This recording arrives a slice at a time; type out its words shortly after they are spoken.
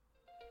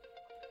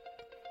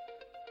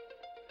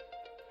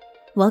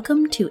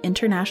Welcome to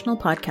International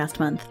Podcast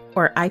Month,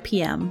 or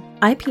IPM.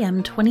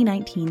 IPM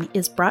 2019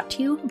 is brought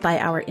to you by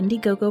our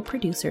Indiegogo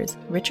producers,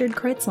 Richard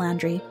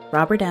Kreutz-Landry,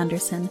 Robert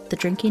Anderson, the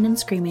Drinking and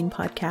Screaming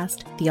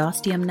Podcast, the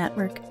Ostium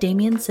Network,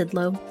 Damian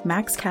Sidlow,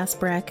 Max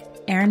Kasparek,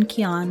 Aaron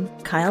Keon,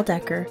 Kyle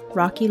Decker,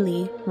 Rocky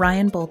Lee,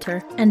 Ryan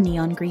Bolter, and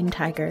Neon Green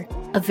Tiger.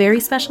 A very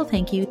special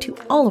thank you to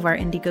all of our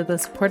Indiegogo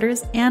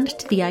supporters and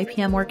to the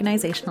IPM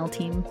organizational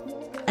team.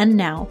 And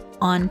now,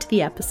 on to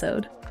the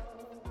episode.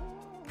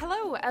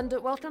 Hello, and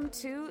welcome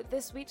to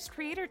this week's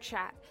Creator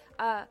Chat.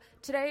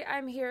 Today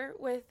I'm here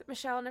with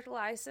Michelle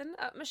Nicolaisen.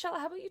 Michelle,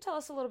 how about you tell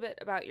us a little bit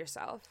about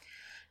yourself?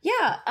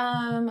 Yeah,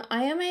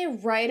 I am a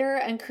writer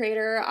and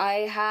creator.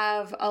 I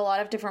have a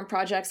lot of different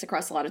projects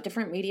across a lot of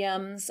different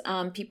mediums.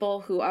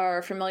 People who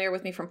are familiar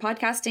with me from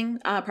podcasting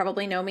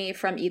probably know me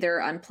from either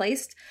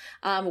Unplaced,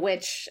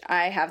 which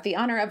I have the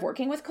honor of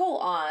working with Cole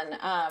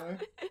on.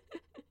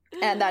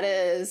 And that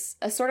is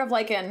a sort of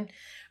like an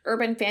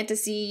urban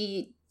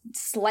fantasy,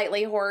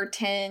 slightly horror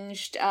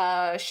tinged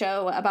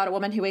show about a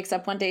woman who wakes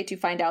up one day to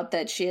find out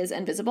that she is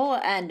invisible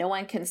and no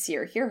one can see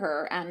or hear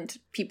her, and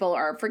people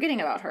are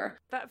forgetting about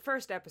her. That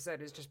first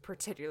episode is just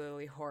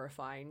particularly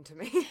horrifying to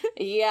me.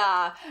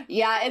 Yeah,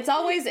 it's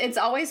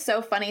always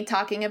so funny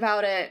talking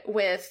about it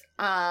with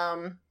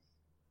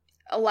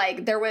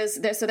like there was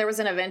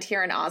an event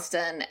here in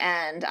Austin,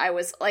 and I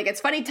was like,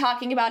 it's funny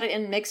talking about it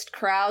in mixed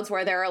crowds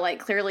where there are like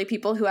clearly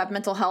people who have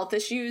mental health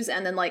issues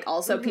and then like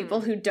also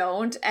people who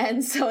don't.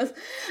 And so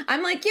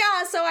I'm like,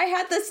 yeah, so I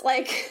had this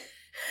like,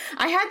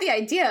 I had the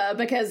idea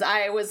because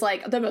I was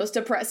like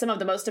some of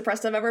the most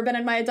depressed I've ever been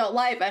in my adult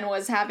life, and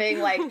was having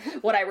like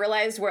what I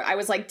realized where I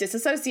was like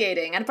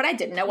disassociating, but I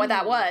didn't know what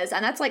that was.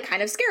 And that's like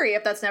kind of scary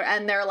if that's never,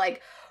 and they're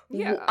like,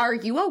 are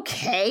you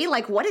okay?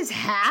 Like, what is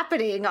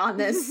happening on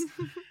this?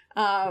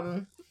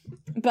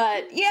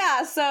 But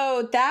yeah,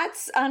 so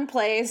that's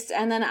Unplaced.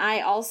 And then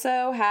I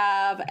also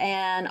have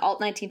an alt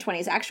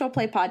 1920s actual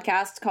play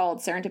podcast called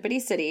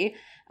Serendipity City.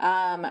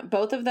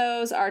 Both of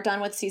those are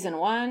done with season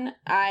 1.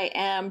 I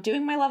am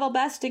doing my level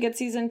best to get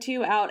season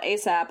 2 out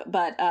ASAP,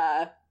 but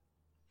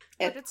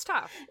it's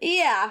tough.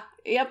 Yeah.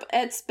 Yep.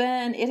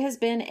 It has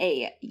been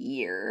a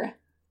year.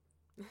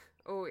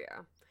 Oh yeah.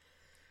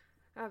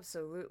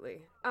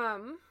 Absolutely.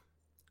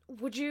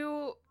 Would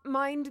you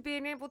mind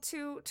being able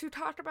to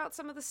talk about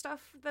some of the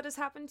stuff that has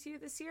happened to you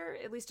this year,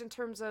 at least in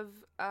terms of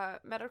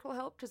medical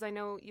help? Because I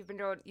know you've been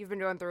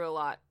going through a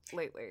lot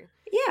lately.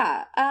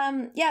 Yeah.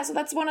 So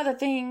that's one of the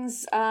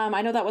things.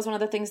 I know that was one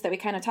of the things that we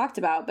kind of talked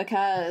about,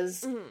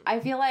 because I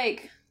feel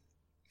like,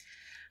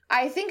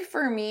 I think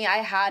for me, I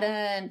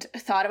hadn't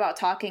thought about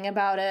talking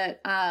about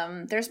it.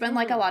 There's been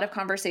like a lot of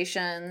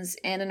conversations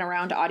in and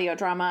around audio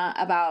drama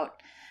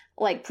about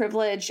like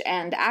privilege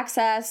and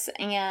access,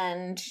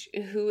 and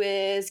who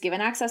is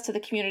given access to the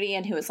community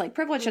and who is like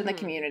privileged in the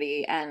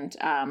community, and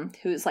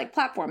whose like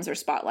platforms are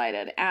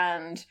spotlighted.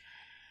 And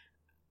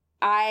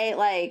I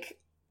like,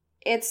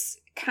 it's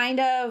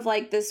kind of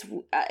like this,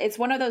 it's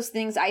one of those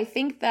things. I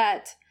think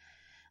that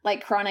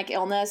like chronic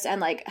illness and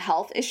like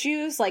health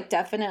issues like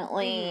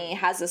definitely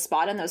has a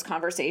spot in those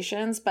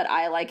conversations, but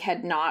I like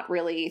had not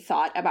really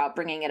thought about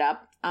bringing it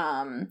up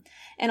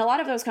in a lot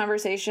of those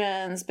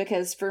conversations,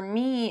 because for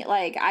me,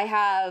 like I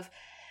have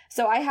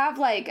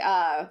like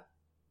a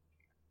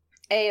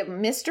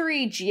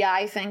mystery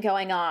GI thing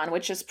going on,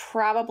 which is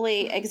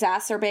probably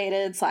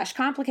exacerbated /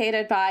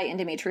 complicated by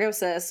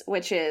endometriosis,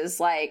 which is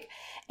like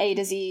a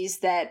disease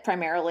that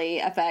primarily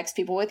affects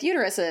people with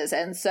uteruses.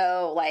 And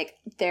so like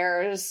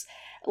there's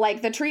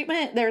like the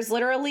treatment is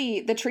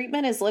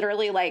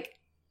literally like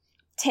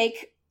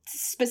take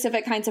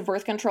specific kinds of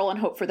birth control and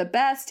hope for the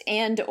best,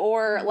 and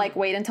or like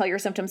wait until your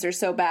symptoms are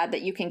so bad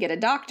that you can get a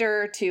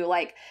doctor to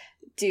like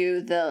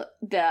do the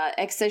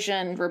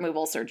excision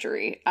removal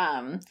surgery.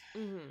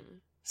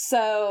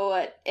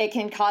 So it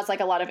can cause like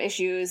a lot of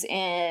issues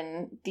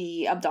in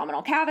the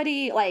abdominal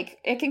cavity. Like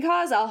it can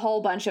cause a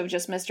whole bunch of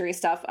just mystery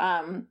stuff.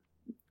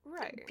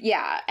 Right.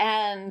 Yeah.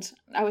 And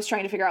I was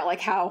trying to figure out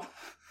like how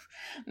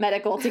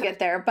medical to get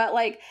there, but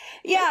like,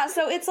 yeah,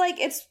 so it's like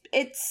it's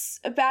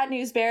bad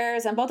news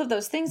bears, and both of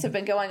those things have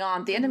been going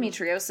on. The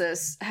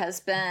endometriosis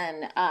has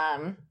been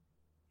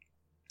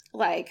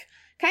like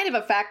kind of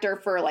a factor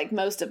for like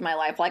most of my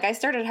life. Like I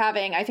started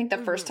having, I think the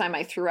first time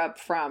I threw up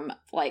from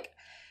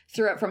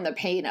the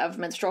pain of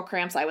menstrual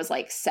cramps, I was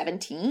like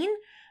 17.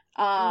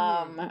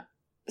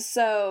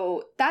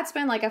 So that's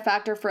been like a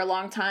factor for a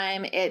long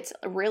time. It's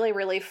really,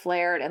 really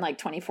flared in like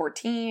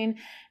 2014.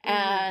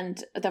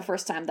 And the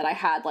first time that I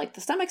had like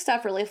the stomach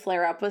stuff really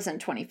flare up was in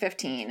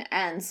 2015.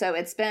 And so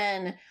it's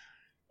been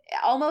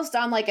almost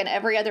on like an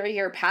every other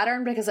year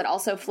pattern, because it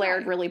also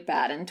flared really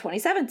bad in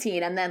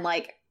 2017. And then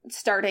like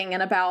starting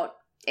in about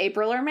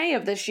April or May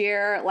of this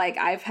year, like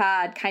I've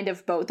had kind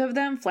of both of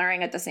them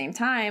flaring at the same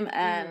time.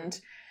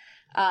 And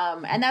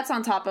that's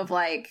on top of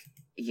like,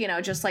 you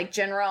know, just like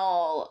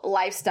general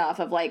life stuff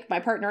of like my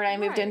partner and I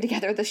moved in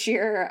together this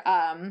year.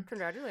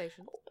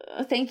 Congratulations.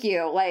 Thank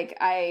you. Like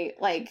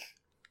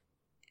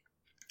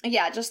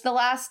just the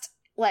last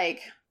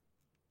like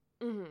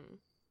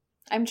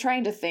I'm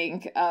trying to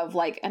think of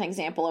like an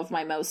example of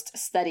my most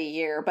steady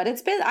year, but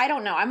it's been, I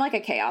don't know. I'm like a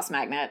chaos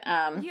magnet.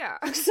 Yeah.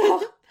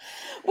 So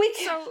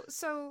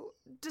So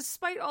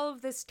despite all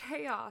of this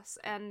chaos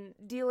and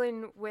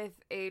dealing with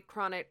a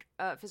chronic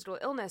physical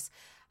illness,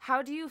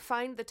 how do you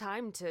find the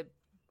time to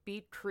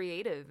be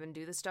creative and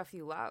do the stuff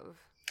you love?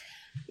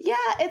 Yeah,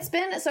 it's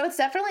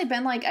definitely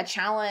been like a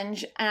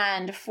challenge.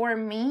 And for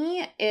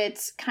me,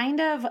 it's kind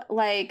of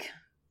like,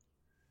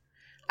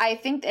 I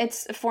think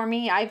for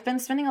me, I've been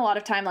spending a lot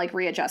of time like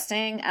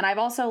readjusting, and I've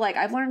also like,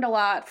 I've learned a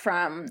lot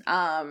from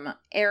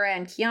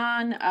Aaron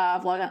Kian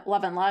of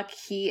Love and Luck.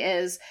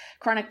 He's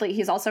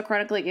also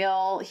chronically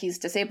ill, he's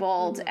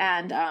disabled,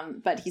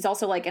 and but he's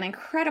also like an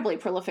incredibly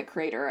prolific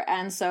creator.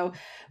 And so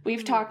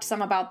we've talked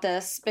some about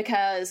this,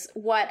 because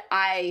what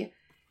I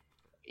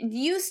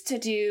used to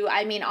do,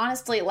 I mean,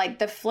 honestly, like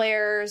the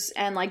flares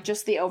and like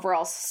just the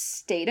overall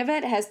state of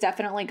it has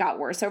definitely got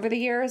worse over the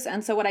years.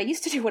 And so what I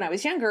used to do when I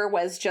was younger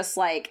was just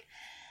like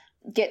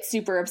get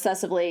super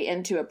obsessively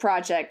into a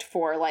project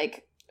for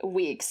like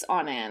weeks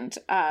on end.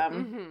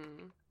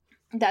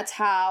 That's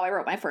how I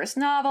wrote my first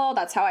novel.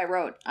 That's how I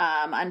wrote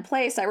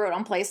Unplaced. I wrote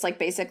Unplaced like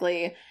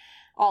basically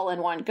all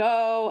in one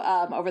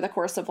go over the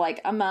course of like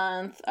a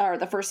month, or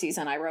the first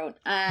season I wrote.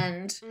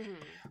 And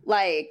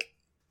like,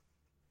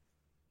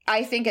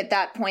 I think at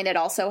that point it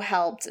also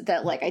helped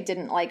that like I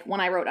didn't like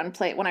when I wrote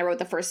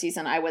the first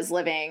season, I was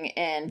living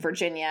in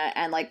Virginia,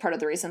 and like part of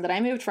the reason that I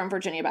moved from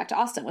Virginia back to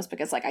Austin was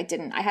because like I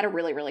had a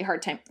really, really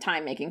hard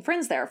time making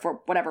friends there for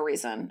whatever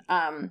reason.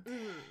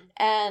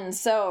 And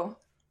so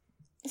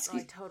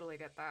I totally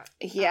get that.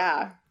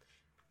 Yeah.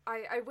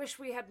 I wish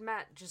we had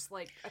met just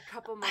like a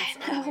couple months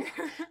earlier.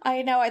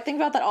 I know. I think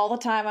about that all the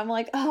time. I'm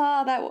like,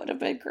 oh, that would have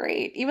been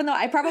great. Even though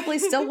I probably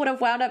still would have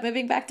wound up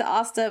moving back to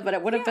Austin, but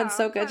it would have been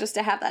so good just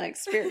to have that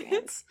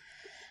experience.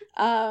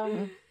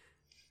 But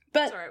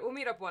it's all right. We'll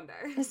meet up one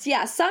day.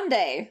 Yeah,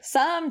 someday.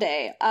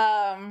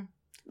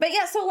 But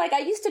yeah, so like I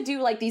used to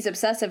do like these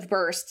obsessive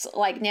bursts.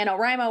 Like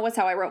NaNoWriMo was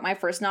how I wrote my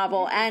first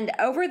novel, and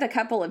over the last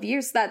couple of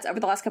years,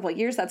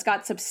 that's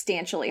got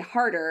substantially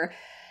harder,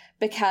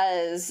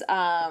 because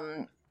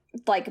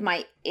like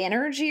my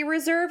energy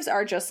reserves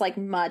are just like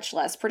much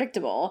less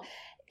predictable.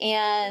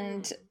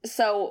 And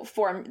so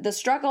for the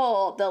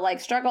struggle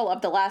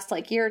of the last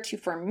like year or two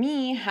for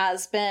me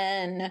has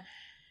been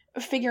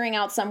figuring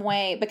out some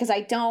way, because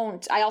I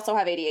also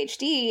have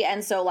ADHD.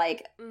 And so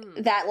like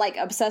that like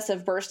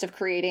obsessive burst of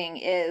creating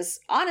is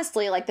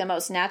honestly like the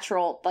most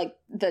natural, like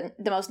the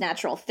most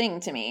natural thing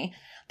to me.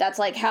 That's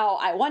like how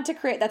I want to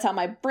create. That's how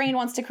my brain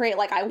wants to create.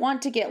 Like I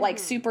want to get like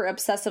super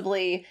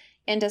obsessively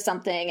into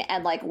something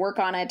and like work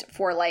on it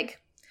for like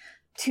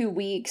 2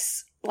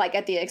 weeks, like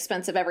at the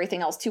expense of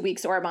everything else, 2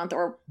 weeks or a month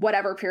or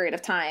whatever period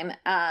of time,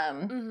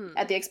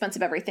 at the expense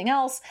of everything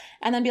else.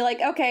 And then be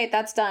like, okay,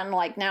 that's done.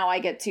 Like now I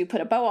get to put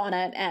a bow on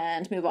it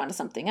and move on to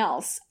something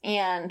else.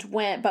 And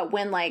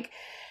when like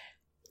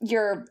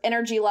your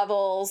energy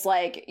levels,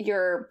 like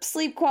your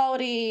sleep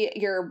quality,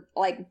 your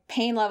like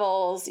pain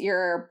levels,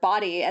 your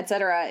body,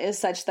 etc., is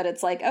such that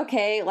it's like,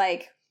 okay,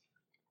 like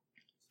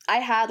I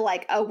had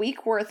like a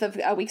week's worth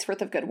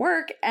of good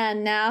work,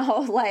 and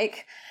now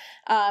like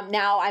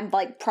now I'm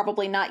like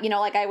probably not,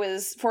 like I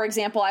was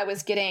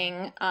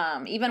getting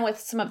even with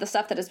some of the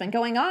stuff that has been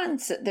going on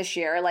this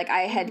year, like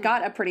I had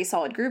got a pretty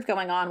solid groove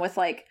going on with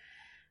like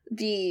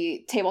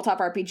the tabletop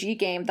RPG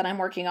game that I'm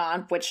working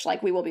on, which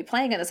like we will be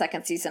playing in the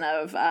second season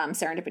of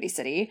Serendipity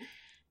City.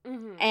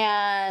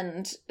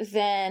 And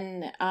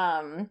then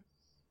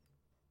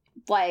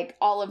like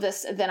all of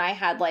this, then I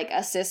had like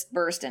a cyst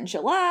burst in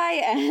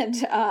July,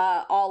 and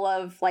all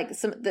of like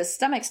the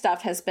stomach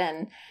stuff has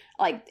been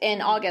like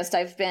in August.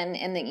 I've been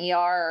in the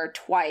ER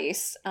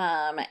twice,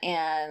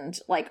 and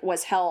like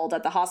was held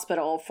at the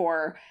hospital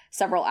for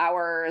several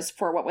hours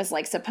for what was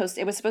like supposed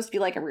to be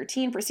like a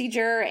routine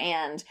procedure,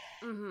 and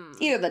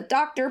either the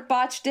doctor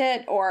botched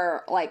it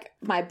or like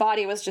my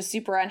body was just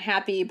super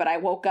unhappy, but I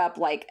woke up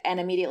like and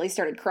immediately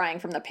started crying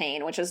from the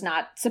pain, which is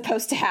not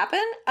supposed to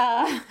happen.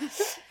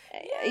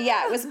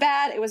 Yeah, it was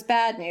bad. It was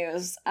bad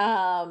news.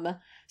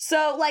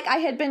 So like I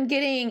had been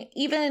getting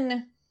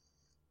even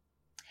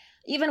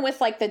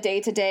with like the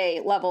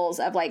day-to-day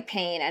levels of like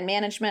pain and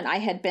management, I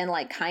had been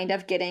like kind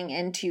of getting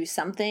into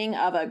something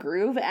of a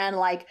groove, and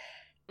like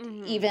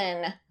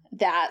even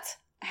that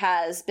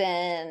has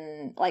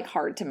been like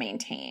hard to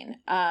maintain.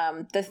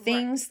 The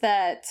things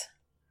that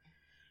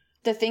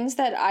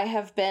I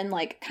have been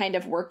like kind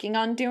of working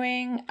on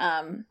doing,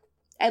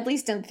 at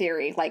least in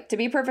theory, like to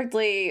be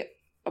perfectly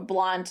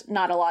blunt,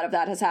 not a lot of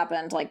that has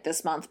happened like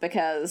this month,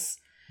 because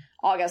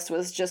August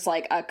was just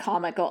like a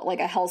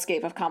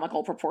hellscape of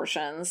comical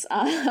proportions.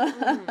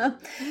 But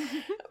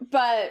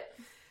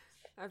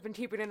I've been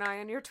keeping an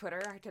eye on your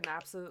Twitter. I can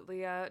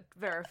absolutely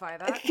verify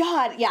that.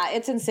 God, yeah,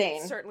 it's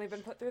insane. It's certainly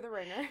been put through the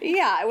ringer.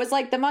 Yeah, it was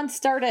like the month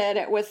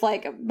started with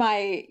like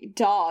my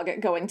dog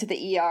going to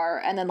the ER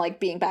and then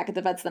like being back at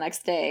the vets the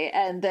next day,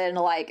 and then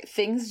like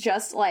things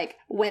just like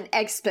went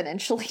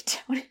exponentially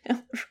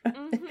downhill.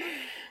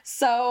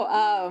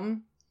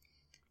 So,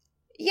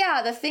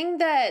 yeah, the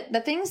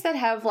things that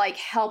have like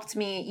helped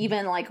me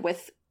even like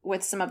with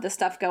some of the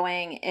stuff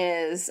going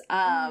is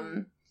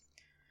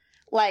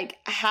like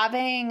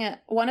having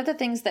one of the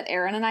things that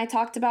Aaron and I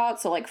talked about,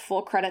 so like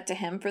full credit to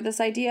him for this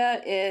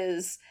idea,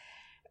 is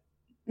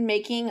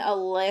making a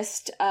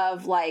list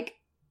of like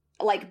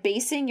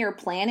basing your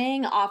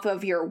planning off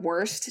of your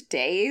worst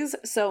days.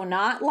 So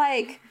not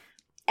like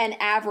an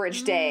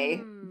average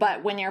day,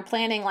 but when you're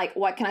planning like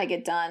what can I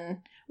get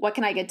done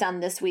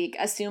this week,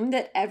 assume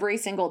that every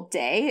single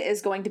day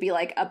is going to be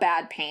like a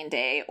bad pain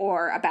day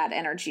or a bad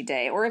energy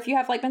day, or if you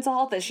have like mental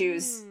health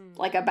issues,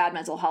 like a bad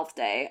mental health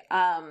day.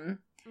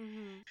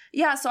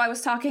 Yeah, so I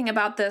was talking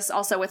about this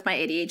also with my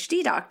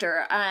ADHD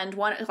doctor, and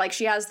one, like,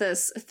 she has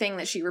this thing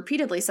that she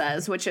repeatedly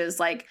says, which is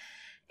like,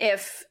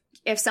 if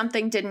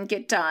something didn't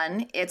get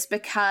done, it's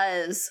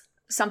because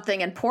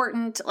something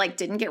important like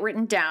didn't get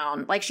written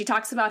down. Like, she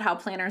talks about how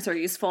planners are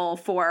useful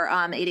for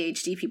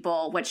ADHD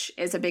people, which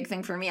is a big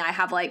thing for me. I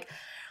have like,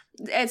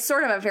 it's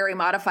sort of a very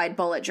modified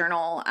bullet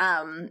journal,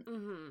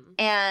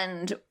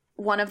 and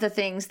one of the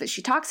things that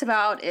she talks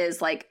about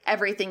is like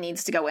everything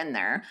needs to go in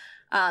there,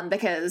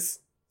 because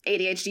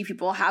ADHD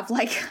people have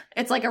like,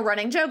 it's like a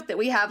running joke that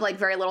we have like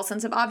very little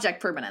sense of object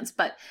permanence.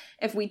 But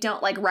if we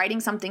don't, like, writing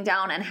something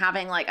down and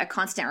having like a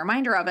constant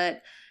reminder of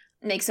it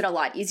makes it a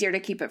lot easier to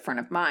keep it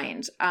front of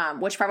mind,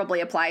 which probably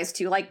applies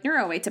to like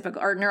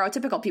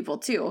neurotypical people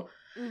too.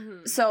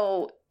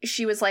 So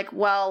she was like,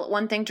 well,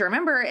 one thing to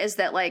remember is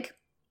that, like,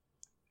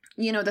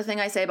 you know, the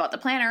thing I say about the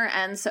planner,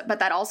 and so, but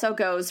that also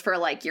goes for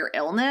like your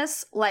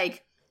illness.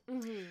 Like,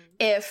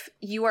 if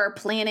you are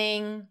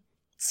planning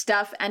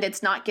stuff and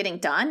it's not getting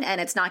done, and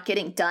it's not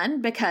getting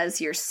done because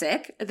you're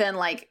sick, then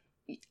like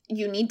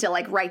you need to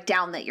like write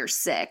down that you're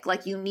sick.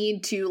 Like, you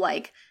need to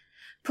like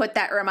put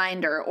that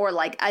reminder, or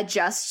like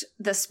adjust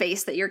the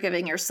space that you're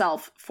giving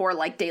yourself for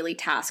like daily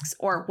tasks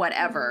or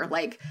whatever.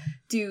 Like,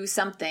 do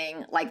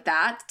something like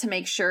that to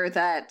make sure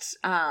that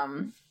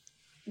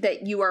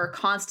that you are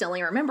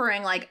constantly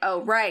remembering, like,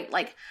 oh right,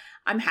 like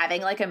I'm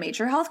having like a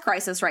major health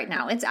crisis right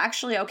now. It's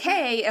actually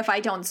okay if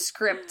I don't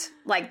script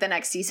like the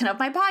next season of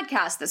my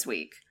podcast this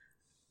week.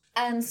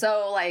 And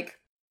so like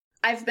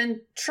I've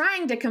been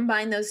trying to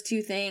combine those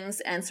two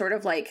things and sort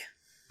of like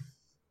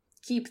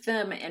keep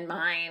them in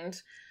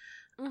mind.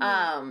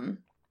 And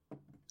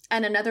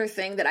another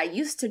thing that I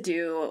used to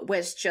do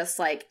was just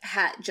like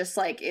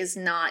is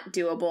not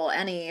doable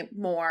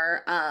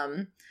anymore,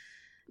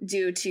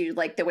 due to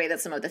like the way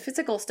that some of the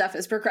physical stuff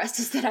has progressed,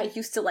 is that I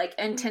used to like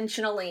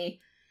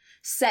intentionally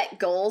set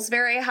goals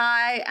very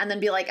high and then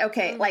be like,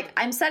 okay, like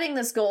I'm setting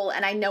this goal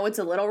and I know it's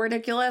a little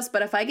ridiculous,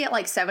 but if I get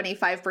like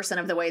 75%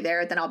 of the way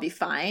there, then I'll be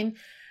fine.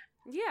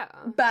 Yeah.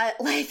 But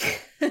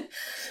like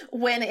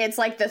when it's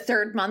like the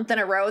third month in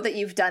a row that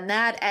you've done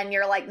that and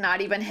you're like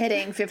not even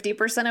hitting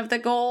 50% of the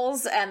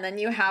goals, and then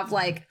you have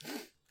like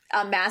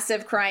a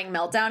massive crying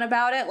meltdown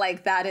about it,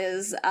 like that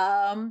is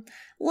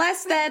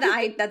less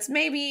than that's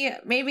maybe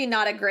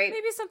not a great,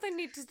 maybe something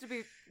needs to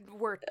be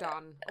worked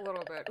on a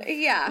little bit.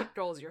 Yeah. What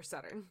goals you're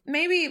setting.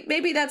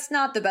 Maybe that's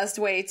not the best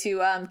way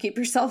to keep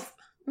yourself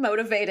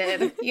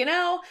motivated, you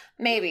know?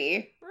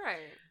 Maybe.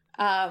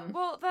 Right.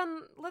 Well,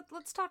 then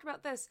let's talk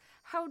about this.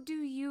 How do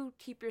you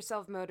keep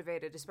yourself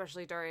motivated,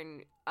 especially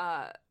during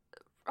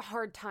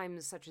hard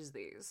times such as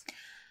these?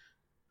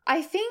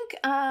 I think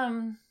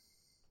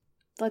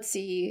let's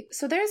see.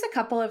 So there's a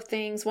couple of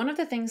things. One of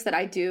the things that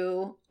I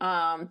do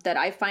that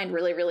I find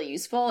really, really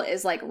useful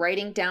is like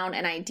writing down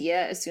an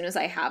idea as soon as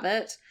I have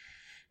it.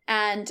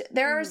 And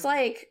there's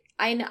like,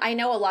 I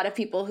know a lot of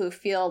people who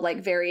feel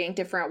like varying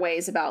different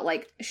ways about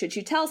like, should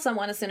you tell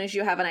someone as soon as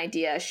you have an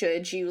idea?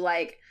 Should you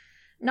like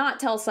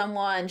not tell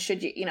someone?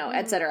 Should you,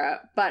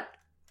 etc. But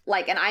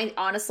like, and I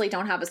honestly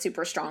don't have a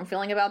super strong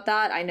feeling about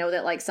that. I know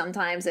that like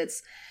sometimes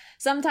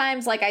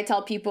like I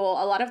tell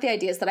people a lot of the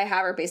ideas that I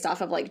have are based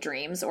off of like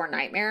dreams or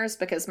nightmares,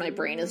 because my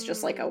brain is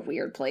just like a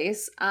weird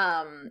place.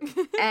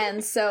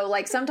 And so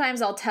like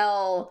sometimes I'll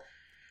tell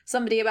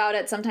somebody about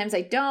it, sometimes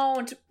I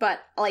don't, but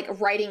like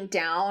writing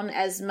down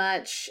as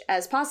much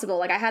as possible.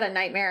 Like I had a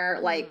nightmare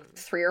like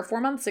 3 or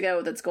 4 months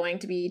ago that's going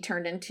to be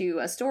turned into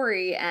a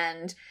story,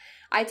 and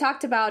I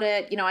talked about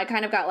it, I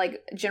kind of got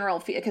like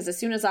general, because as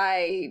soon as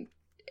I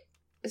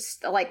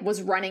like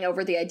was running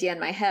over the idea in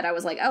my head, I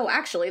was like, oh,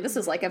 actually, this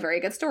is like a very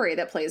good story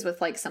that plays with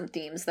like some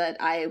themes that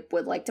I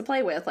would like to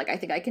play with. Like, I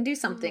think I can do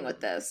something with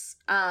this.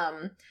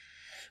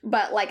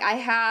 But like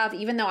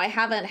even though I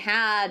haven't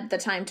had the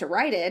time to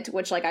write it,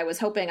 which like I was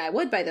hoping I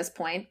would by this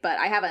point, but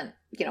I haven't,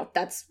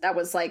 that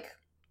was like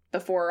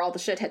before all the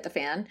shit hit the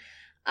fan.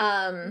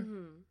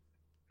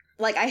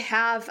 Like I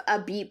have a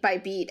beat by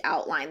beat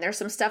outline. There's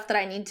some stuff that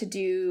I need to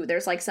do.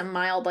 There's like some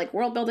mild like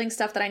world building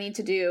stuff that I need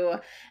to do,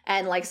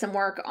 and like some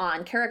work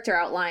on character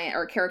outline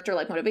or character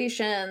like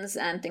motivations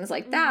and things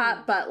like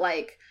that. But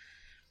like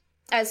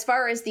as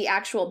far as the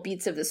actual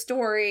beats of the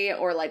story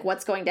or like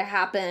what's going to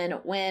happen,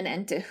 when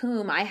and to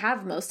whom, I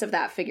have most of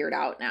that figured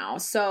out now.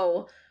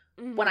 So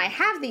when I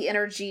have the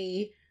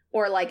energy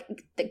or like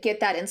get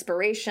that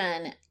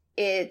inspiration,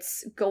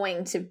 it's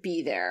going to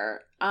be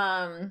there.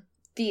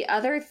 the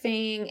other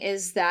thing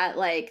is that,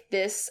 like,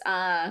 this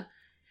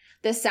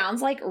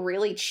sounds like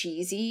really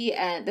cheesy,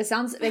 and this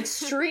sounds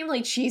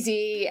extremely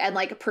cheesy and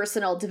like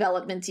personal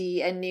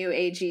development-y and new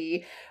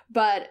agey.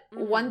 But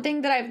one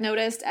thing that I've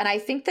noticed, and I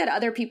think that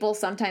other people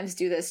sometimes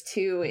do this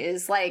too,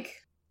 is like,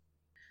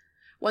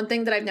 one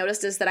thing that I've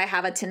noticed is that I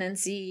have a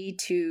tendency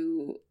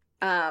to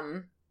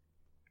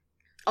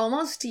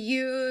almost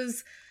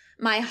use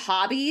my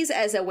hobbies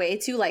as a way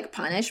to like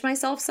punish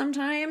myself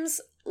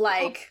sometimes.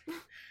 Like,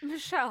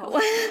 Michelle.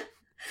 It's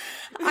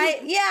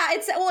like,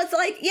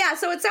 yeah,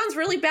 so it sounds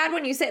really bad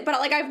when you say it, but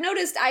like I've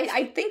noticed,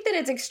 I think that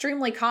it's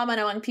extremely common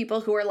among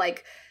people who are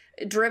like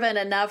driven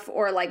enough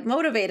or like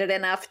motivated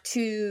enough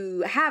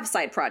to have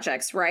side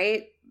projects,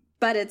 right?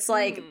 But it's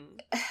like,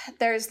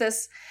 there's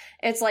this,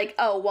 it's like,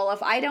 oh, well,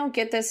 if I don't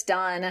get this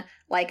done,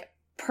 like,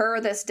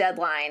 per this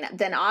deadline,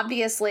 then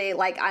obviously,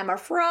 like, I'm a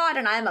fraud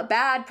and I'm a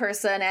bad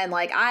person and,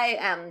 like, I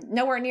am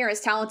nowhere near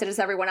as talented as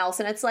everyone else.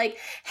 And it's like,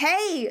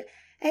 hey,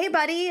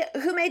 buddy,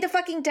 who made the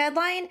fucking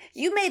deadline?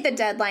 You made the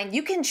deadline.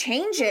 You can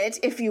change it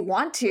if you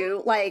want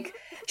to. Like,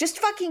 just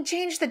fucking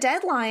change the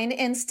deadline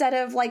instead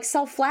of, like,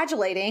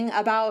 self-flagellating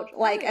about,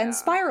 like, and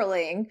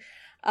spiraling.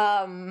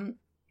 And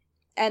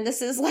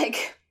this is,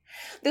 like...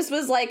 This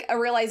was, like, a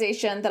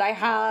realization that I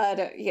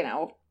had, you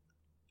know,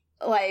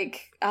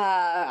 like,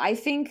 I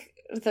think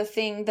the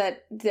thing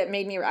that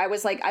made me, I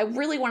was like, I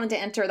really wanted to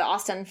enter the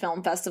Austin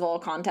Film Festival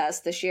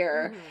contest this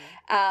year.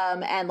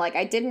 And, like,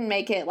 I didn't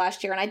make it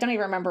last year, and I don't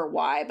even remember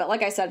why. But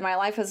like I said, my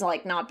life has,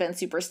 like, not been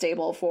super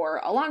stable for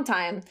a long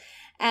time.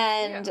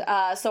 And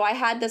so I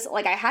had this,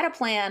 like, I had a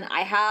plan.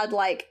 I had,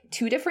 like,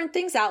 2 different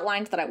things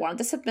outlined that I wanted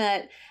to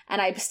submit.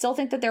 And I still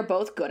think that they're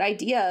both good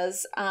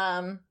ideas.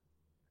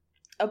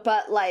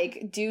 But,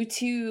 like, due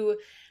to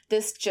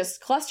this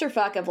just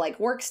clusterfuck of, like,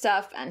 work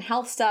stuff and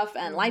health stuff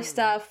and life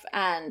stuff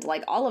and,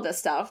 like, all of this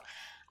stuff,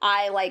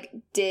 I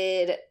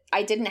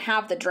didn't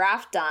have the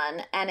draft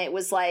done. And it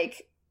was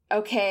like,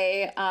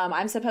 okay,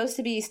 I'm supposed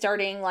to be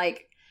starting,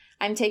 like,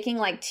 I'm taking,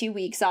 like, 2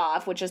 weeks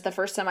off, which is the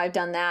first time I've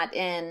done that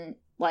in,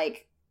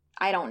 like,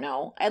 I don't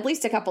know, at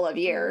least a couple of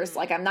years.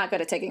 Like, I'm not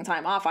good at taking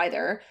time off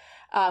either,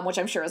 which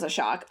I'm sure is a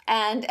shock.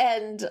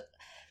 And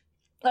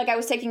like, I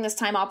was taking this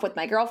time off with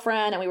my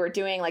girlfriend, and we were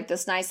doing, like,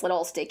 this nice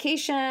little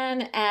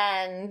staycation,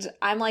 and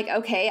I'm like,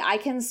 okay, I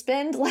can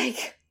spend,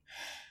 like,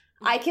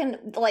 I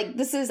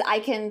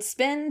can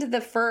spend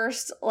the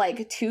first,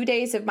 like, 2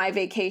 days of my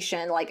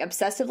vacation, like,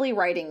 obsessively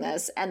writing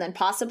this, and then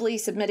possibly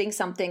submitting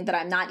something that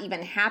I'm not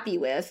even happy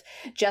with,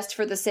 just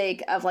for the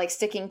sake of, like,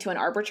 sticking to an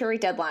arbitrary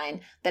deadline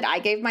that I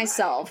gave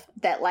myself,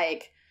 that,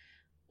 like,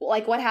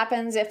 what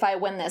happens if I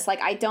win this? Like,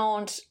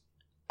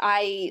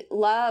 I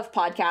love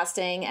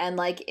podcasting, and,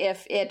 like,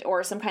 if it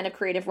or some kind of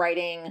creative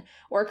writing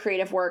or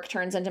creative work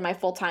turns into my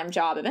full-time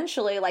job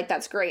eventually, like,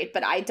 that's great.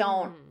 But I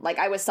don't, like,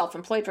 I was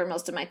self-employed for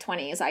most of my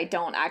 20s. I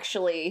don't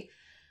actually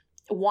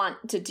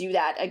want to do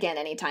that again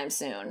anytime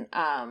soon.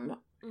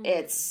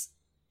 It's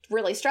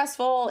really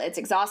stressful. It's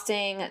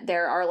exhausting.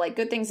 There are, like,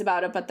 good things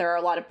about it, but there are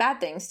a lot of bad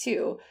things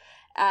too.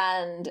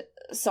 And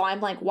so I'm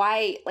like,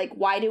 why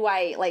do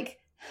I, like,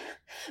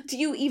 do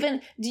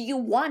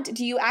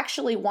you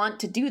actually want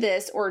to do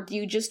this, or do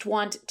you just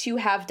want to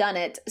have done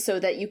it so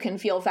that you can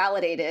feel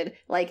validated,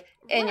 like,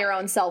 in your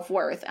own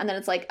self-worth? And then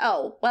it's like,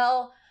 oh,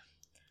 well,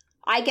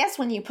 I guess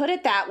when you put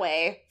it that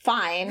way,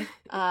 fine.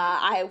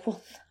 I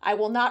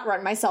will not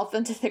run myself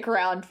into the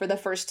ground for the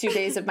first 2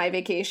 days of my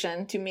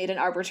vacation to meet an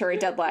arbitrary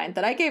deadline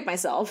that I gave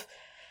myself.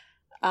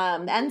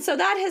 And so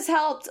that has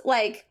helped,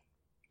 like,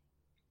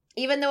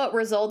 even though it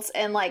results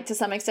in, like, to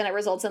some extent it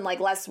results in, like,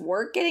 less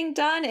work getting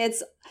done,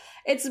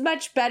 it's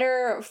much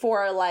better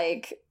for,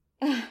 like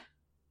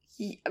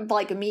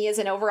me as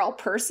an overall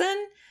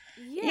person,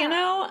 you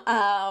know?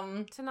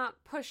 To not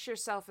push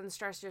yourself and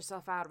stress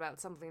yourself out about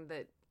something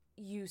that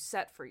you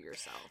set for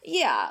yourself.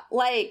 Yeah,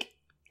 like,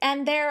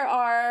 and there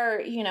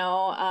are, you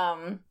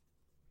know,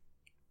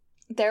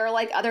 there are,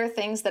 like, other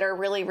things that are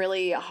really,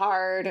 really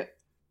hard.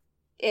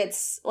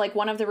 It's, like,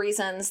 one of the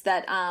reasons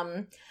that,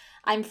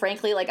 I'm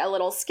frankly, like, a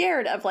little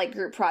scared of, like,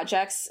 group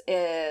projects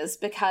is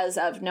because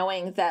of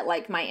knowing that,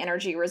 like, my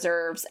energy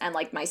reserves and,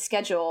 like, my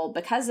schedule,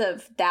 because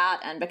of that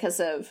and because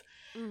of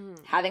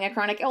having a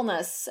chronic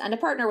illness and a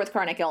partner with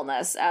chronic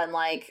illness and,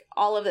 like,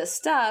 all of this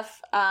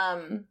stuff,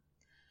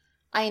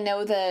 I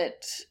know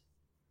that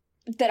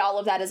all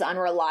of that is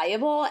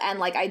unreliable, and,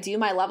 like, I do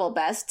my level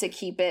best to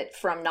keep it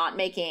from not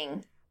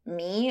making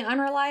me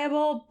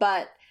unreliable,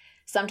 but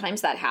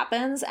sometimes that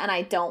happens, and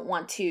I don't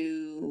want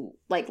to,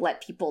 like,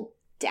 let people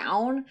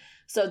down.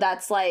 So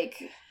that's,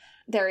 like,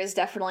 there is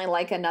definitely,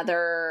 like,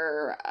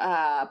 another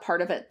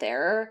part of it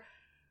there,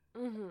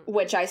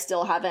 which I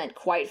still haven't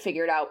quite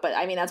figured out. But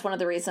I mean, that's one of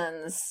the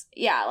reasons,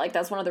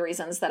 that's one of the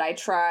reasons that I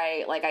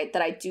try, like,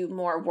 that I do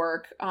more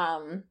work,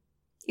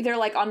 either,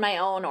 like, on my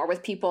own or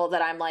with people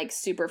that I'm, like,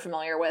 super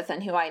familiar with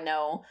and who I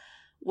know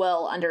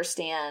will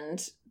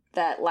understand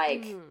that,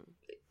 like,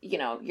 you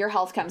know, your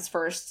health comes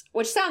first,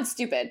 which sounds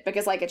stupid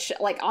because, like, it's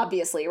like,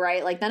 obviously,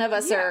 right? Like, none of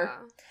us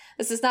are,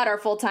 this is not our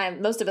full-time,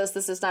 most of us,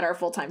 this is not our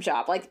full-time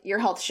job. Like, your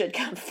health should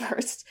come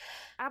first.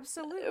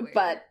 Absolutely.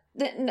 But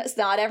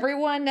not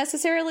everyone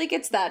necessarily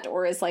gets that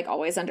or is, like,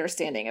 always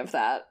understanding of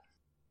that.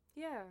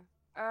 Yeah,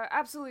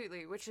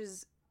 absolutely, which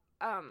is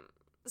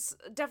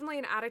definitely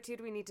an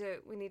attitude we need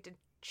to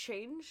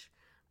change,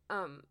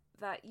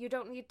 that you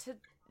don't need to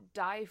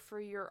die for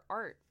your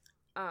art.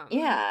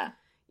 Yeah.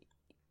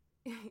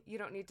 You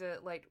don't need to,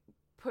 like,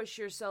 push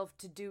yourself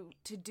to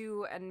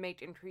do and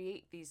make and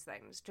create these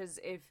things, because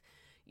if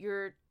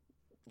you're,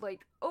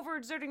 like,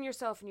 overexerting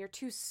yourself and you're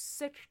too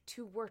sick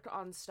to work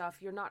on stuff,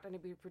 you're not going to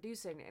be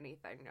producing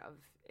anything of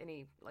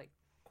any, like,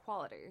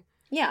 quality.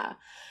 Yeah.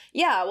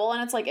 Well,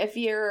 and it's like, if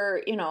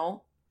you're, you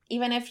know,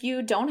 even if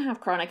you don't have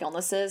chronic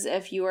illnesses,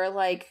 if you are,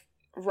 like,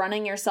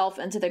 running yourself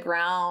into the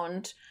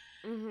ground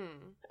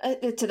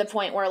to the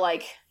point where,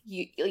 like,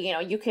 you know,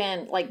 you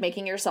can, like,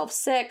 making yourself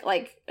sick,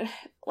 like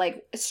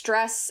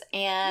stress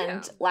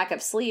and lack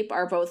of sleep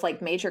are both,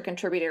 like, major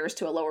contributors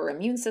to a lower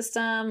immune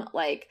system.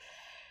 Like,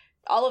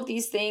 all of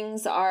these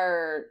things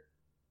are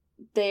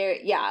there.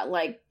 Yeah,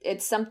 like,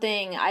 it's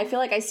something, I feel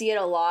like I see it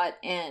a lot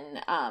in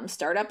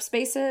startup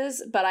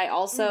spaces, but I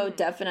also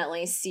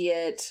definitely see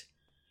it,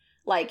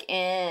 like,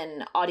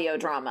 in audio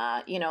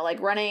drama, you know,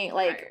 like, running,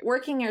 like,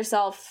 working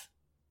yourself,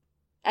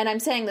 and I'm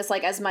saying this,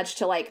 like, as much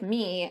to, like,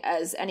 me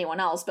as anyone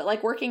else, but,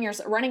 like, running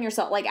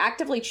yourself, like,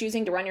 actively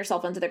choosing to run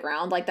yourself into the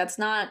ground, like, that's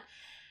not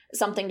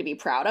something to be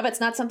proud of. It's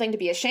not something to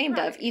be ashamed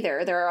of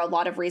either. There are a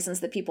lot of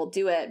reasons that people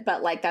do it,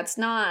 but, like, that's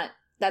not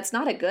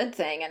a good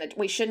thing, and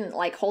we shouldn't,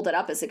 like, hold it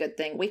up as a good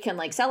thing. We can,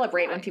 like,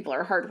 celebrate when people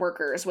are hard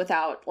workers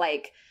without,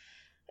 like,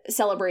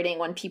 celebrating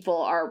when people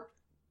are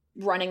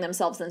running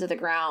themselves into the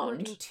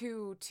ground.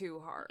 Working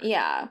too hard.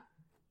 Yeah.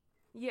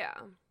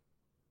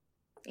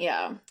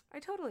 I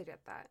totally get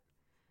that.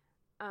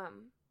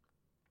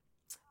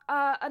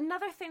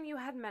 Another thing you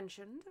had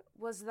mentioned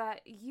was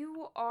that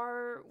you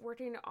are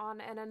working on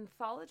an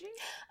anthology?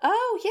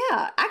 Oh,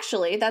 yeah.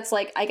 Actually, that's,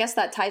 like, I guess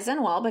that ties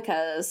in well,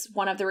 because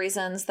one of the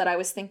reasons that I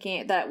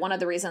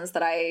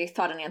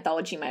thought an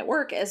anthology might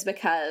work is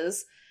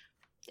because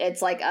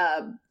it's, like,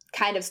 a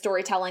kind of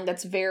storytelling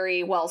that's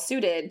very well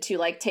suited to,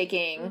 like,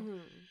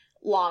 taking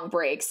long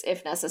breaks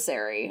if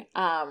necessary.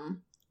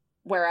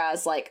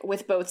 Whereas, like,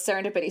 with both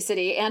Serendipity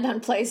City and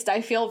Unplaced,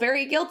 I feel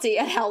very guilty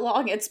at how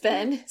long it's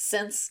been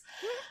since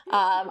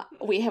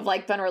we have,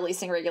 like, been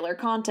releasing regular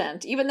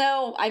content. Even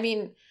though, I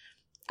mean,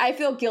 I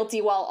feel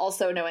guilty while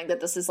also knowing that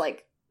this is,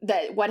 like,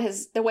 the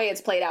way it's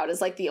played out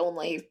is, like, the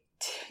only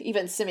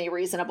even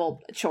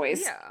semi-reasonable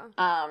choice.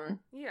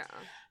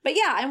 But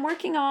yeah, I'm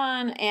working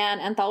on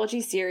an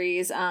anthology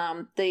series.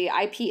 The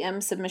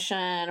IPM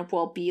submission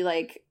will be,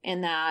 like,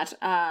 in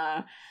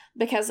that,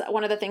 because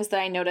one of the things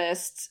that I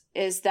noticed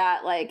is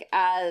that, like,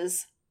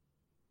 as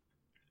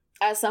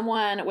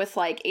someone with,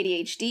 like,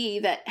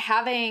 ADHD, that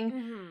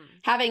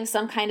having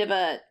some kind of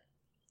a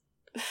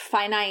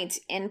finite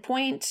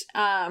endpoint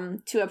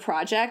to a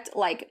project,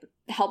 like,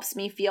 helps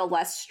me feel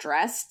less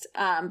stressed,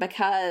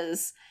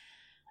 because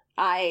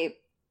I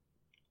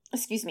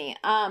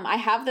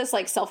have this,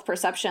 like,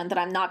 self-perception that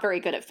I'm not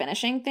very good at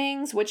finishing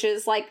things, which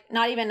is, like,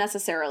 not even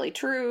necessarily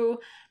true.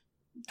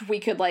 We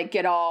could, like,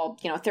 get all,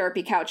 you know,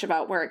 therapy couch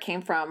about where it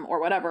came from or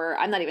whatever.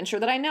 I'm not even sure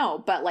that I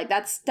know, but, like,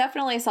 that's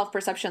definitely a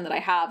self-perception that I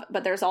have.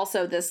 But there's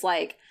also this,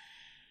 like,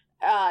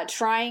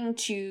 trying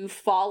to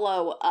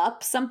follow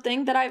up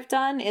something that I've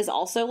done is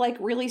also, like,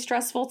 really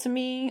stressful to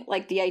me.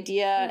 Like, the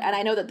idea, and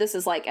I know that this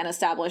is, like, an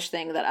established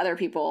thing that other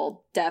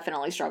people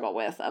definitely struggle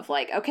with, of,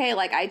 like, okay,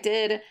 like, I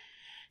did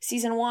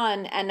season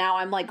 1 and now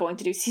I'm, like, going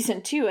to do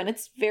season 2 and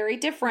it's very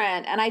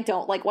different and I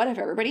don't, like, what if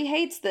everybody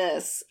hates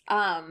this?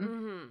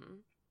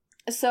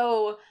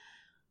 So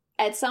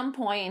at some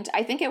point,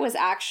 I think it was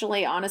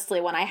actually,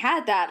 honestly, when I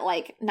had that,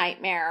 like,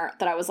 nightmare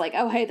that I was like,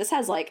 oh, hey, this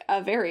has, like,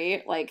 a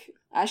very, like,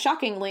 a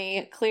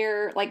shockingly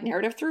clear, like,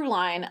 narrative through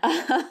line.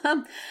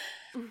 I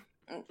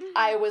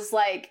was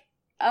like,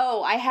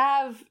 oh, I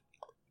have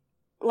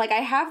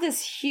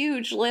this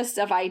huge list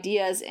of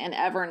ideas in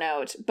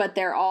Evernote, but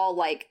they're all,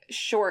 like,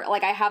 short.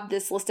 Like, I have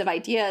this list of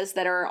ideas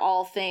that are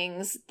all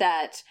things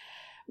that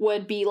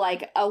would be,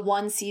 like, a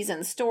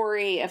 1-season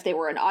story if they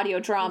were an audio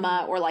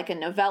drama or, like, a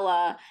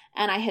novella.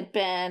 And I had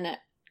been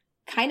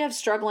kind of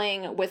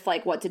struggling with,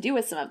 like, what to do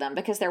with some of them,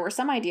 because there were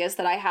some ideas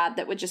that I had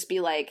that would just be,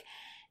 like,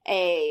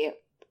 a,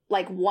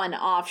 like,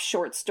 one-off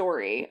short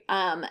story.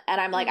 And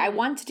I'm like, I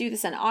want to do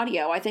this in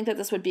audio. I think that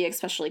this would be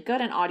especially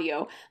good in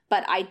audio,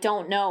 but I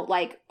don't know,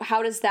 like,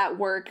 how does that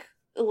work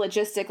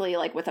logistically,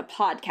 like, with a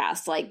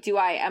podcast? Like,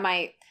 am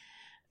I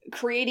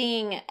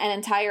creating an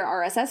entire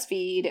RSS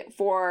feed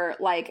for,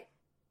 like,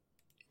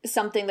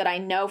 something that I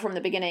know from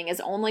the beginning is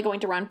only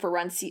going to run for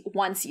one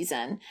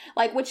season,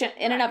 like, which in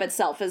and of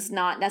itself is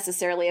not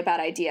necessarily a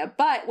bad idea.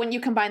 But when you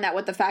combine that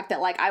with the fact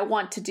that, like, I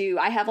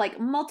have, like,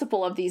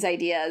 multiple of these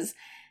ideas,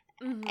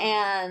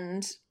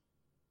 and,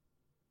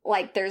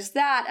 like, there's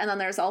that, and then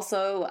there's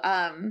also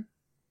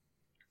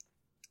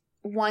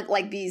want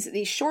like these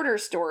shorter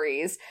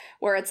stories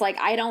where it's like,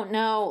 I don't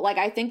know, like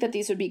I think that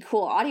these would be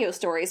cool audio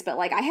stories, but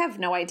like I have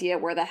no idea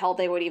where the hell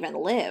they would even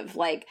live.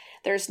 Like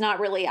there's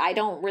not really, I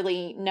don't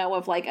really know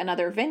of like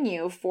another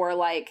venue for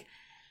like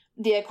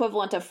the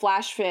equivalent of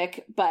flash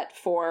fic, but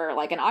for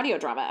like an audio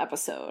drama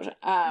episode.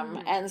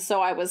 And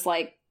so I was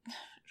like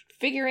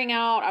figuring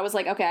out, I was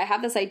like, okay, I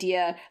have this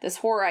idea, this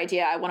horror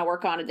idea I want to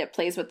work on, and it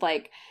plays with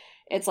like,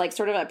 it's like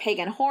sort of a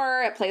pagan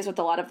horror. It plays with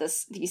a lot of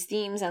these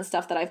themes and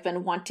stuff that I've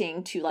been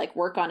wanting to like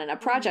work on in a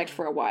project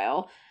for a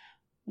while.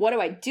 What do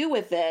I do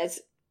with it?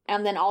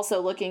 And then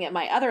also looking at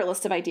my other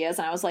list of ideas,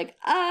 and I was like,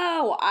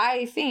 oh,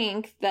 I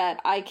think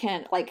that I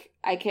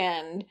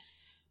can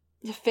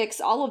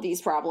fix all of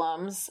these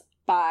problems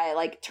by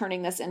like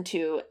turning this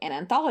into an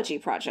anthology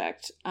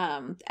project.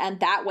 And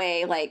that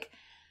way, like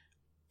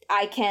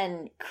I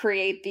can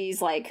create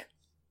these like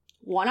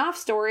one-off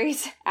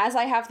stories as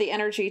I have the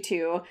energy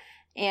to.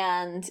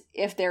 And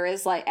if there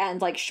is like,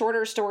 and like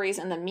shorter stories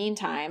in the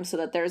meantime, so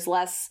that there's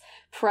less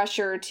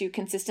pressure to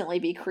consistently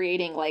be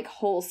creating like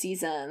whole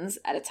seasons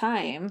at a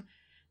time.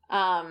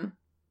 And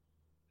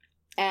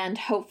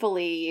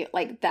hopefully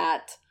like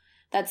that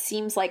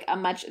seems like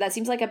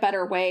a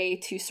better way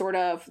to sort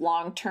of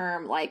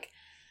long-term like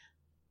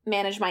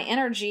manage my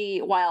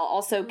energy while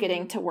also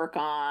getting to work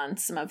on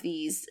some of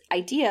these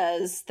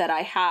ideas that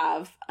I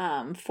have,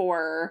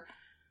 for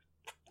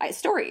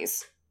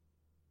stories.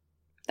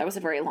 That was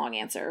a very long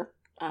answer.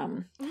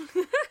 All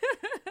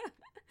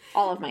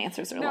of my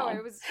answers are long.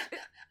 No,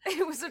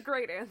 it was a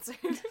great answer.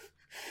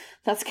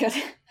 That's good.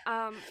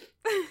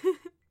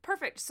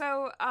 Perfect.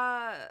 So,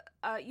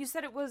 you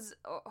said it was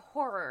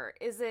horror.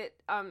 Is it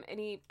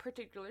any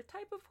particular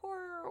type of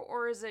horror,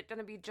 or is it going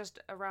to be just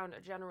around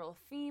a general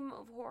theme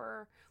of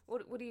horror?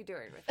 What are you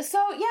doing with it?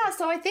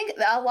 So I think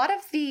a lot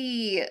of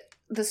the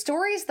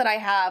stories that I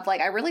have,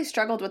 like I really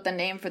struggled with the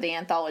name for the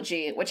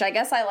anthology, which I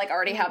guess I like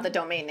already have the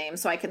domain name,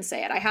 so I can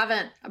say it. I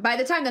haven't, by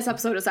the time this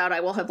episode is out, I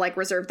will have like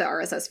reserved the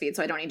RSS feed,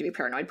 so I don't need to be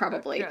paranoid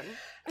probably.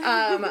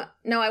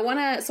 No, I want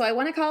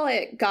to call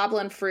it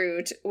Goblin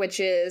Fruit, which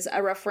is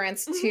a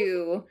reference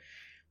to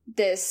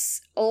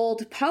this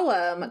old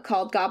poem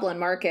called Goblin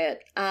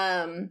Market.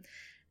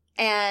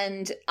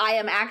 And I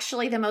am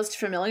actually the most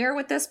familiar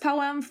with this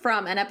poem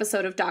from an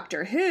episode of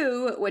Doctor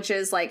Who, which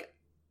is like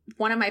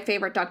one of my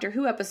favorite Doctor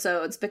Who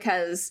episodes,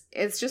 because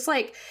it's just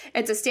like,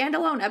 it's a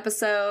standalone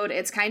episode.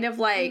 It's kind of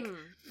like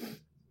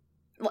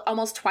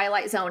almost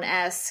Twilight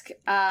Zone-esque.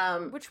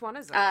 Which one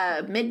is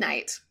it?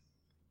 Midnight.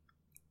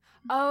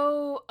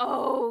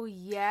 Oh,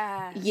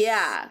 yes.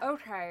 Yeah.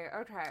 Okay.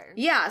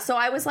 Yeah, so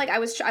I was like, I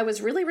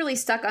was really, really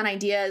stuck on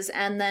ideas,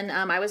 and then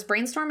I was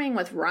brainstorming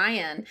with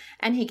Ryan,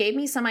 and he gave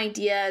me some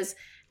ideas,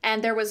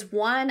 and there was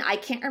one, I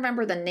can't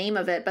remember the name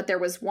of it, but there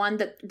was one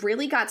that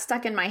really got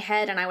stuck in my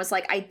head, and I was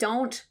like, I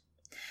don't,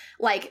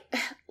 like,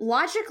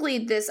 logically,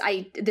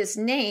 this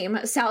name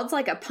sounds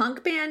like a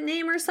punk band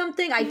name or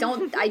something. I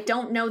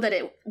don't know that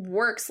it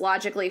works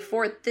logically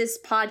for this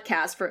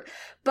podcast.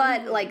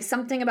 But like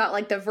something about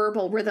like the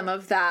verbal rhythm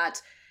of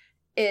that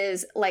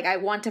is like, I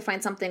want to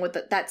find something with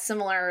that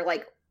similar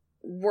like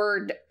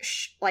word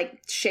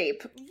like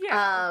shape.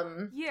 Yeah.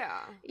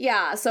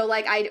 Yeah. So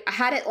like I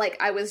had it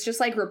like I was just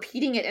like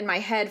repeating it in my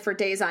head for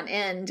days on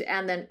end,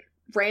 and then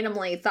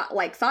randomly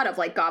thought of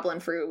like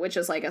Goblin Fruit, which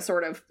is like a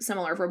sort of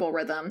similar verbal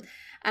rhythm,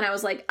 and I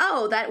was like,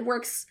 oh, that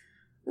works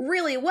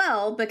really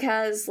well,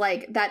 because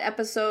like that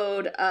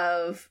episode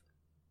of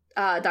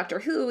Doctor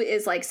Who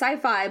is like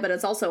sci-fi, but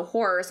it's also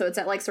horror, so it's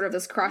at like sort of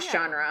this cross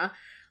genre.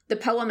 The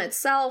poem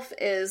itself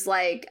is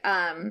like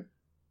a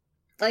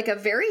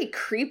very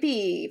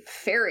creepy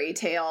fairy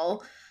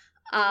tale.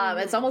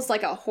 It's almost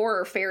like a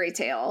horror fairy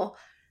tale,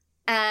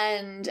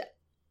 and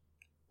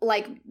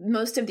like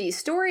most of these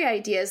story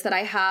ideas that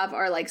I have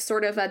are like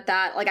sort of at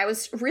that, like I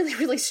was really,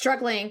 really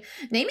struggling.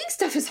 Naming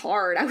stuff is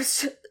hard. I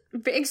was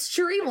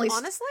extremely...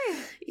 Honestly?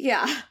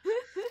 Yeah.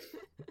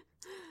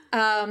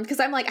 Because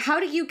I'm like,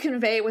 how do you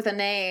convey with a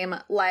name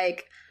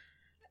like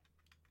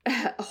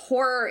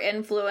horror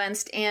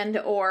influenced and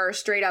or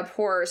straight up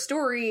horror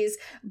stories,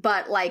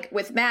 but like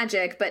with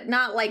magic, but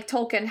not like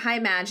Tolkien high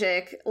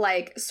magic,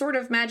 like sort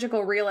of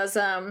magical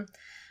realism,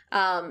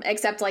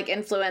 except like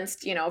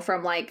influenced, you know,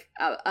 from like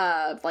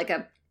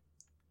a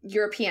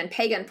European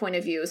pagan point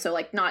of view. So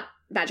like not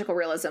magical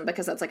realism,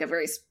 because that's like a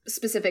very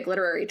specific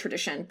literary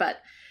tradition, but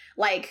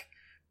like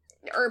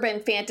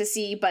urban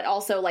fantasy, but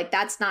also like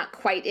that's not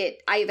quite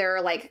it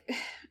either. Like,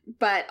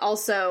 but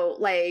also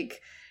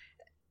like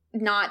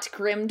not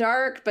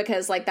grimdark,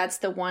 because like that's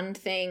the one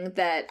thing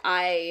that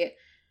I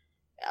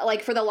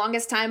like for the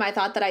longest time I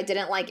thought that I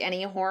didn't like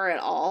any horror at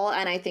all,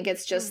 and I think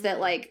it's just that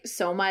like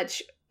so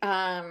much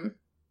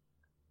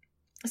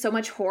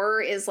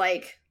horror is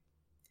like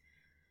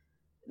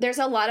there's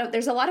a lot of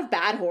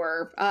bad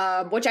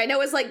horror, which I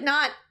know is like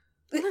not,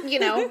 you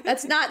know,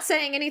 that's not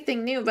saying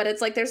anything new, but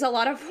it's like there's a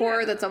lot of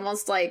horror that's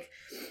almost like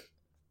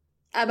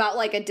about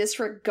like a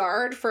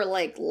disregard for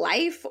like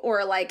life,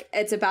 or like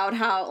it's about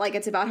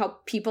how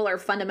people are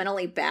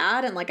fundamentally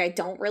bad, and like I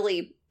don't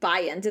really buy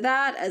into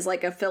that as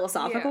like a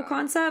philosophical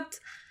concept.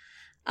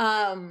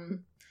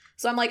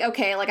 So I'm like,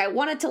 okay, like I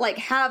wanted to like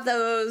have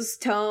those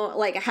tone,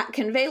 like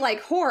convey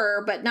like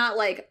horror, but not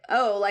like,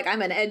 oh, like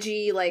I'm an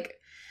edgy like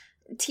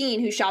teen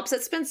who shops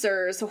at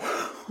Spencer's.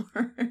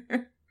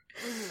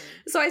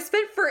 So I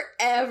spent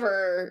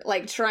forever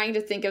like trying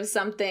to think of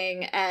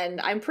something,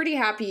 and I'm pretty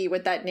happy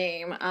with that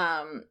name.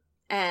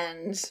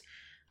 And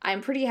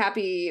I'm pretty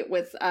happy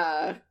with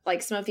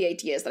like some of the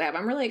ideas that I have.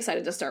 I'm really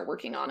excited to start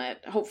working on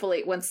it.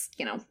 Hopefully once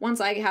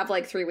I have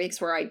like 3 weeks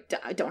where I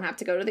don't have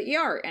to go to the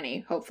ER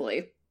any,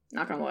 hopefully.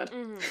 Knock on wood.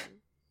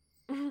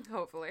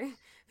 Hopefully.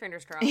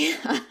 Fingers crossed.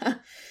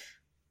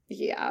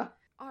 Yeah.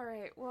 All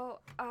right.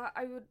 Well,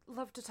 I would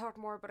love to talk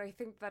more, but I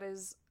think that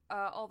is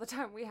all the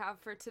time we have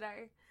for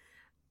today.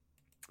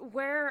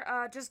 Where,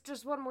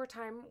 just one more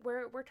time,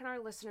 where can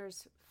our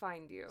listeners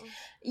find you?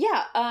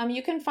 Yeah,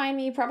 you can find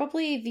me,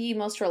 probably the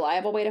most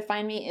reliable way to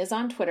find me is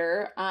on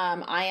Twitter.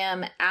 I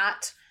am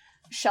at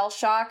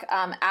Shellshock,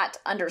 at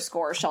 _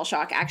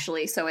 Shellshock,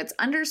 actually. So it's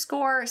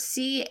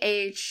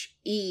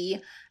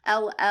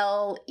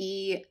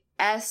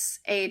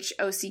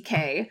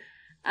 _CHELLESHOCK.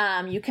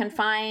 You can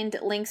find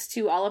links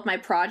to all of my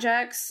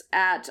projects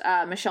at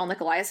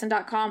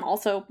michellenicolaisen.com,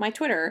 also my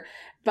Twitter.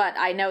 But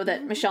I know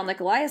that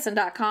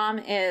michellenicolaisen.com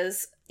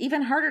is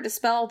even harder to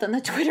spell than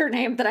the Twitter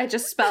name that I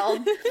just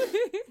spelled,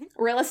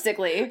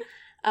 realistically.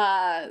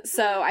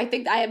 So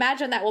I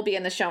imagine that will be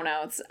in the show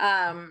notes.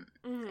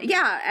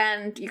 Yeah,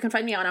 and you can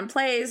find me on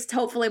Unplazed.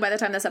 Hopefully by the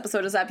time this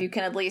episode is up, you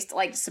can at least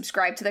like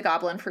subscribe to the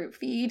Goblin Fruit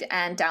feed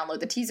and download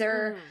the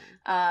teaser.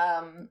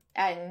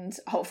 And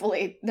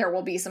hopefully there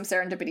will be some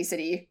Serendipity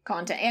City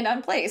content and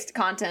Unplaced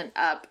content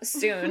up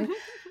soon.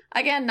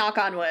 Again, knock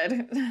on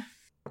wood.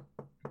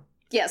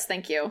 Yes,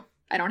 thank you.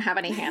 I don't have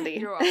any handy.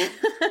 You're welcome.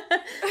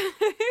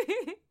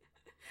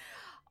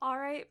 All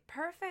right,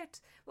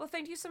 perfect. Well,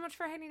 thank you so much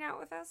for hanging out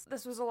with us.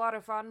 This was a lot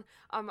of fun.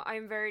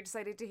 I'm very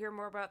excited to hear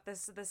more about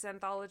this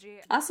anthology.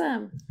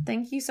 Awesome.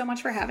 Thank you so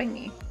much for having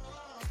me.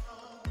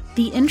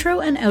 The intro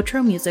and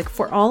outro music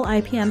for all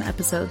IPM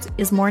episodes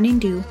is Morning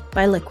Dew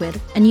by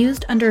Liquid and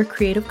used under a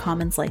Creative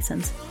Commons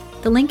license.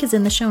 The link is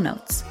in the show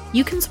notes.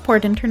 You can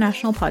support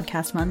International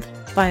Podcast Month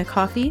via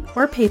Ko-fi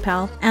or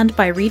PayPal and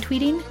by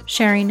retweeting,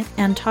 sharing,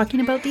 and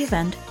talking about the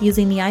event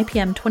using the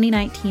IPM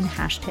 2019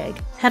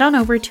 hashtag. Head on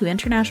over to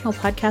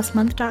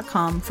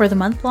internationalpodcastmonth.com for the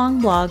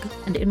month-long blog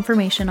and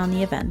information on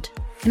the event.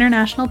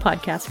 International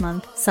Podcast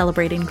Month,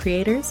 celebrating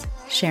creators,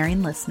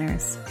 sharing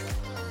listeners.